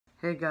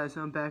Hey guys,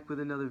 I'm back with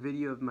another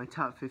video of my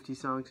top 50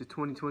 songs of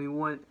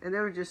 2021, and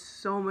there were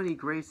just so many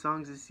great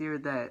songs this year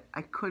that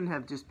I couldn't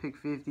have just picked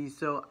 50,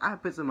 so I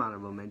put some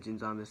honorable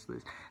mentions on this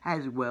list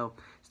as well.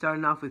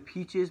 Starting off with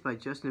Peaches by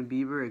Justin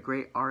Bieber, a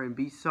great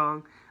R&B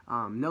song.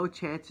 No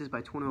Chances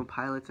by 21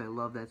 Pilots, I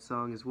love that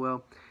song as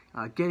well.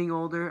 Getting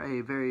Older,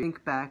 a very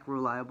think back,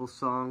 reliable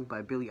song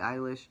by Billie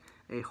Eilish.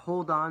 A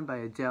Hold On by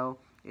Adele,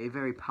 a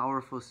very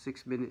powerful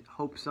 6-minute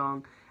hope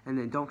song. And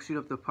then Don't Shoot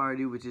Up the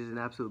Party, which is an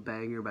absolute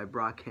banger by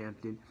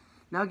Brockhampton.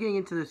 Now getting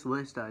into this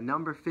list,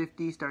 number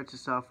 50 starts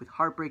us off with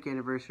Heartbreak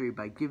Anniversary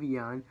by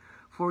Giveon.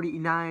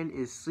 49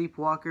 is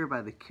Sleepwalker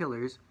by The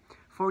Killers.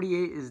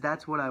 48 is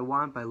That's What I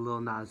Want by Lil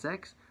Nas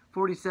X.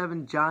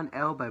 47, John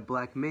L. by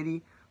Black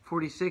Midi.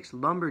 46,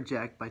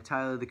 Lumberjack by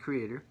Tyler, the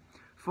Creator.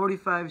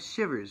 45,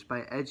 Shivers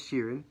by Ed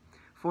Sheeran.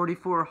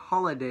 44,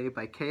 Holiday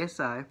by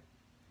KSI.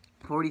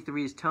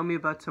 43 is Tell Me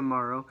About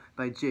Tomorrow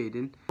by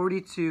Jaden.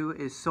 42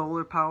 is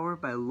Solar Power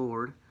by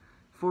Lorde.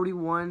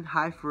 41,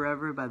 High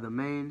Forever by The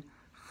Maine.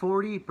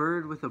 40,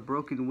 Bird with a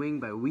Broken Wing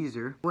by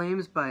Weezer.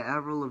 Flames by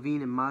Avril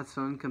Lavigne and Mod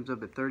Sun comes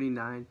up at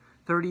 39.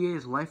 38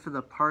 is Life of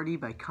the Party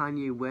by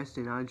Kanye West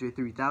and Andre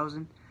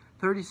 3000.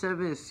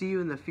 37 is See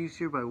You in the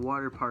Future by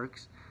Water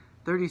Parks.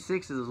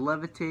 36 is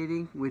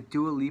Levitating with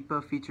Dua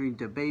Lipa featuring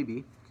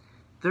DaBaby.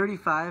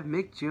 35,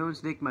 Mick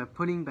Jones, Nick My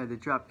Pudding by the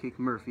Dropkick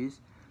Murphys.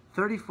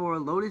 34,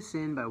 Lotus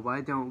In by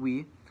Why Don't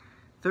We.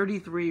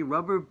 33,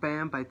 Rubber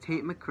Band by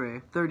Tate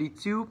McRae.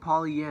 32,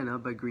 Pollyanna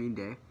by Green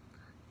Day.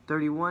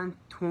 31,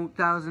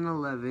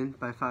 2011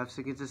 by 5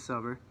 Seconds of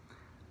Summer.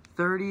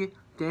 30,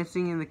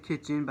 Dancing in the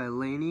Kitchen by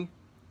Lainey.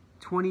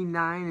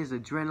 29 is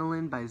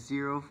Adrenaline by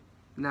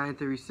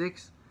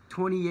 0936.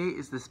 28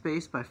 is The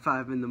Space by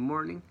 5 in the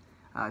Morning.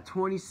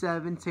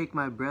 27, Take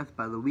My Breath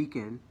by The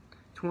Weeknd.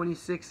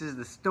 26 is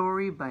The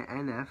Story by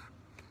NF.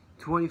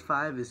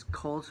 25 is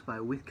Cult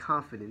by With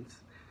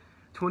Confidence.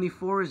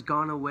 24 is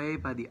Gone Away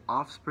by The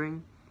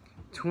Offspring.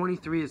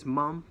 23 is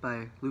Mum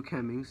by Luke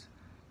Hemmings.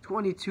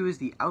 22 is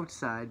The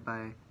Outside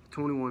by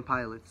 21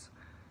 Pilots.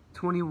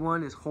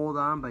 21 is Hold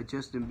On by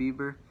Justin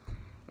Bieber.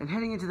 And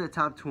heading into the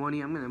top 20,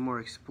 I'm going to more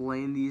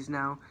explain these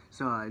now.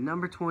 So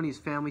number 20 is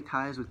Family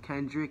Ties with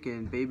Kendrick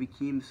and Baby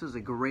Keem. This was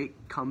a great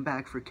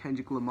comeback for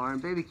Kendrick Lamar,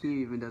 and Baby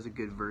Keem even does a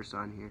good verse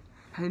on here.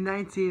 And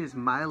 19 is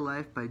My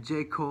Life by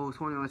J. Cole,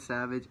 21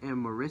 Savage, and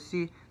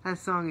Morrissey. That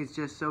song is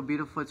just so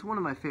beautiful. It's one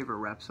of my favorite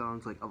rap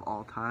songs of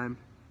all time.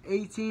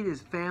 18 is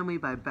Family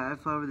by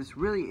Bad Flower. This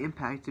really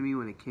impacted me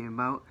when it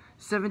came out.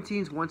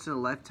 17 is Once in a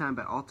Lifetime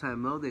by All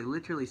Time Low. They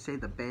literally say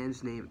the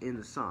band's name in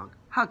the song.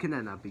 How can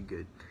that not be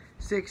good?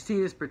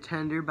 16 is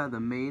Pretender by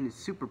The Maine. It's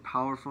super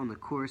powerful and the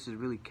chorus is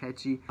really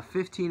catchy.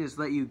 15 is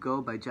Let You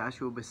Go by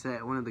Joshua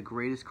Bassett. One of the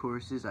greatest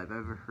choruses I've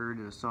ever heard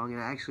in a song, and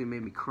it actually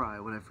made me cry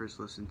when I first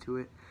listened to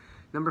it.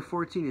 Number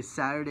 14 is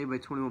Saturday by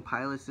 21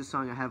 Pilots. This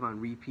song I have on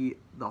repeat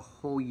the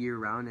whole year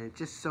round, and it's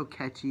just so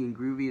catchy and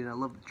groovy, and I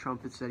love the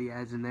trumpets that he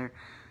adds in there.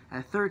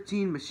 At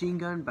 13, Machine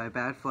Gun by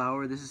Bad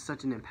Flower. This is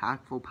such an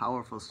impactful,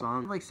 powerful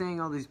song. I like saying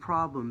all these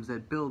problems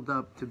that build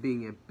up to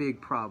being a big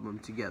problem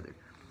together.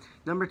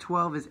 Number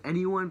 12 is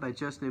Anyone by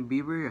Justin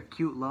Bieber, a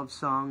cute love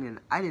song, and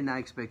I did not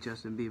expect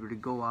Justin Bieber to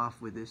go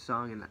off with this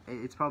song, and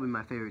it's probably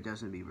my favorite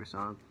Justin Bieber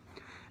song.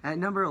 At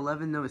number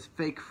 11, though, is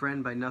Fake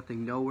Friend by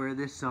Nothing Nowhere.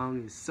 This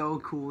song is so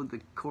cool. The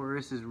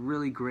chorus is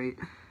really great.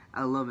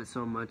 I love it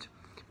so much.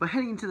 But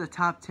heading into the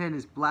top 10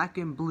 is Black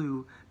and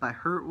Blue by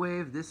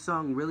Hurtwave. This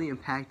song really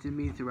impacted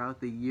me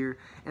throughout the year,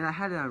 and I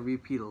had it on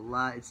repeat a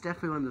lot. It's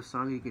definitely one of those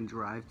songs you can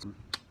drive to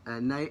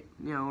at night,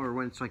 or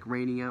when it's like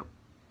raining out.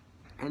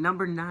 At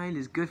number 9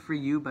 is Good For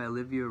You by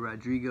Olivia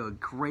Rodrigo, a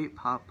great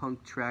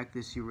pop-punk track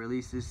that she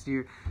released this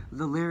year.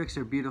 The lyrics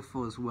are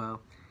beautiful as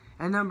well.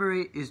 At number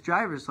 8 is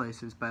Driver's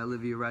License by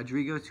Olivia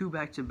Rodrigo, 2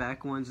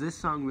 back-to-back ones. This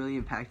song really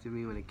impacted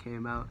me when it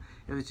came out.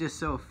 It was just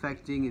so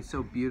affecting and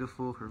so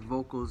beautiful. Her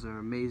vocals are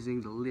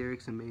amazing, the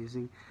lyrics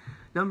amazing.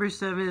 Number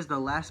 7 is The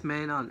Last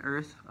Man on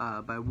Earth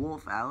by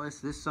Wolf Alice.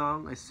 This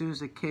song, as soon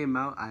as it came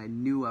out, I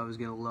knew I was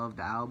going to love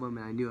the album,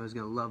 and I knew I was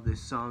going to love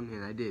this song,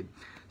 and I did.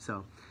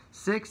 So,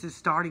 6 is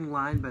Starting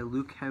Line by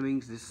Luke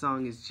Hemmings. This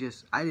song is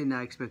just, I did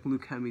not expect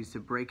Luke Hemmings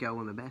to break out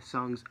one of the best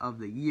songs of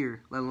the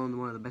year, let alone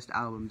one of the best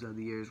albums of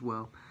the year as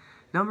well.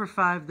 Number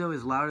 5, though,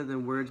 is Louder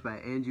Than Words by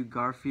Andrew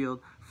Garfield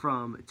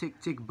from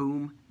Tick Tick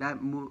Boom.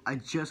 I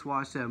just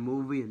watched that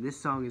movie, and this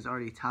song is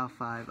already top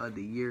 5 of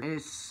the year. And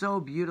it's so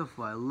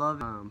beautiful. I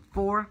love it.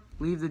 4,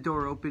 Leave the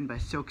Door Open by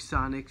Silk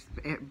Sonic.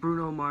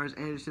 Bruno Mars,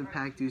 Anderson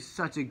 .Paak do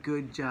such a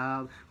good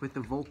job with the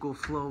vocal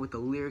flow, with the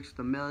lyrics, with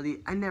the melody.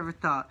 I never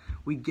thought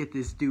we'd get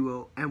this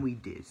duo, and we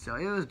did. So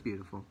it was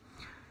beautiful.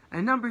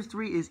 And number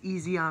 3 is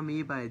Easy On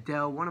Me by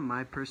Adele, one of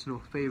my personal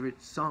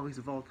favorite songs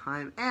of all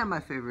time, and my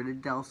favorite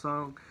Adele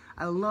song.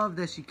 I love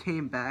that she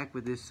came back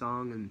with this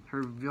song, and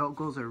her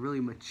vocals are really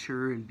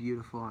mature and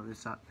beautiful on this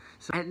song.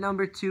 So at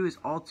number 2 is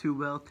All Too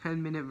Well,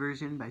 10-minute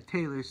version by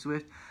Taylor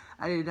Swift.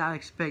 I did not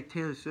expect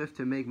Taylor Swift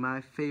to make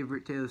my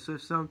favorite Taylor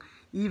Swift song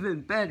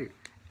even better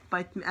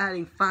by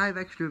adding 5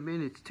 extra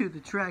minutes to the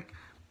track.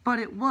 but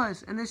it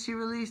was, and then she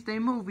released a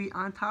movie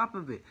on top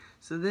of it.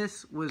 So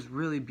this was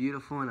really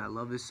beautiful, and I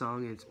love this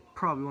song. It's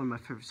probably one of my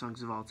favorite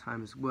songs of all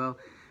time as well.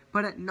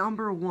 But at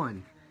number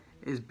 1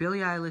 is Billie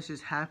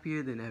Eilish's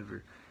Happier Than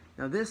Ever.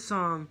 Now this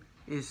song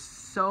is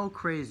so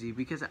crazy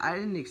because I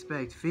didn't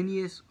expect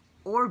Finneas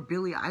or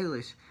Billie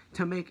Eilish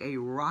to make a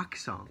rock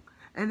song.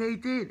 And they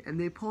did, and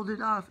they pulled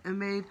it off and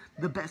made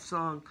the best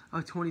song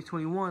of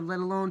 2021, let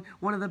alone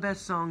one of the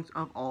best songs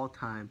of all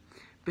time.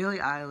 Billie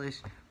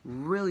Eilish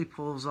really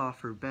pulls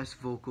off her best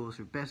vocals,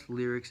 her best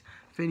lyrics.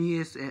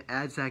 Finneas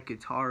adds that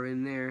guitar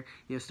in there,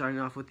 starting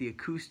off with the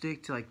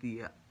acoustic to like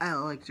the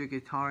electric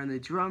guitar, and the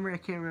drummer, I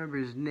can't remember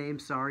his name,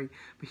 sorry,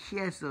 but he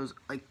has those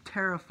like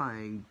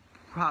terrifying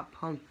pop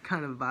punk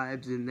kind of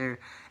vibes in there,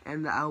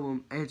 and the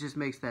album, it just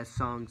makes that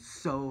song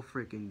so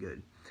freaking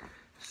good.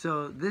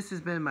 So this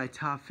has been my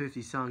top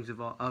 50 songs of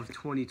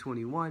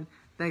 2021.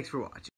 Thanks for watching.